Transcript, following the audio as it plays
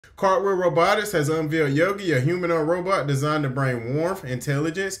Cartwheel Robotics has unveiled Yogi, a humanoid robot designed to bring warmth,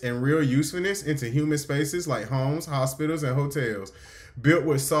 intelligence, and real usefulness into human spaces like homes, hospitals, and hotels. Built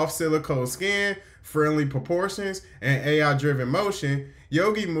with soft silicone skin, friendly proportions, and AI-driven motion,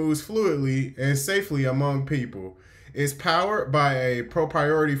 Yogi moves fluidly and safely among people. It's powered by a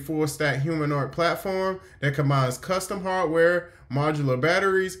proprietary full-stack humanoid platform that combines custom hardware, modular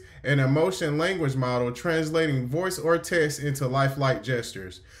batteries, and a motion language model translating voice or text into lifelike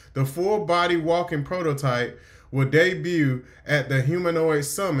gestures. The full-body walking prototype will debut at the Humanoid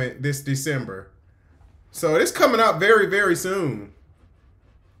Summit this December. So it's coming out very, very soon.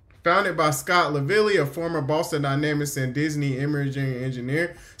 Founded by Scott Lavilli, a former Boston Dynamics and Disney imaging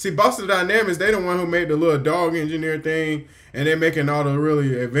engineer. See, Boston Dynamics, they the one who made the little dog engineer thing, and they're making all the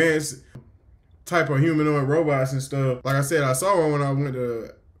really advanced type of humanoid robots and stuff. Like I said, I saw one when I went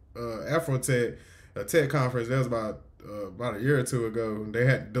to Afrotech, a tech conference. That was about a year or two ago. They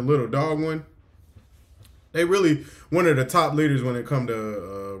had the little dog one. They really one of the top leaders when it comes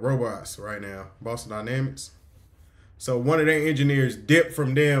to robots right now, Boston Dynamics. So one of their engineers dipped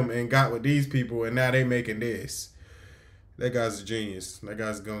from them and got with these people, and now they making this. That guy's a genius. That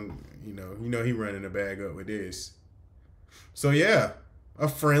guy's going, you know he running the bag up with this. So yeah, a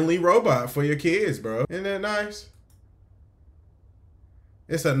friendly robot for your kids, bro. Isn't that nice?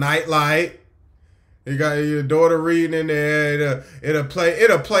 It's a night light. You got your daughter reading in there. It'll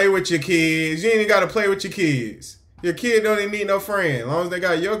play with your kids. You ain't got to play with your kids. Your kid don't even need no friend. As long as they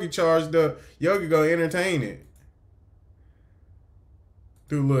got Yogi charged up, Yogi gonna entertain it.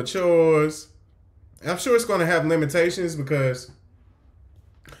 Do little chores. I'm sure it's going to have limitations because,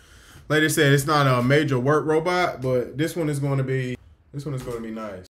 like I said, it's not a major work robot, but this one is going to be nice.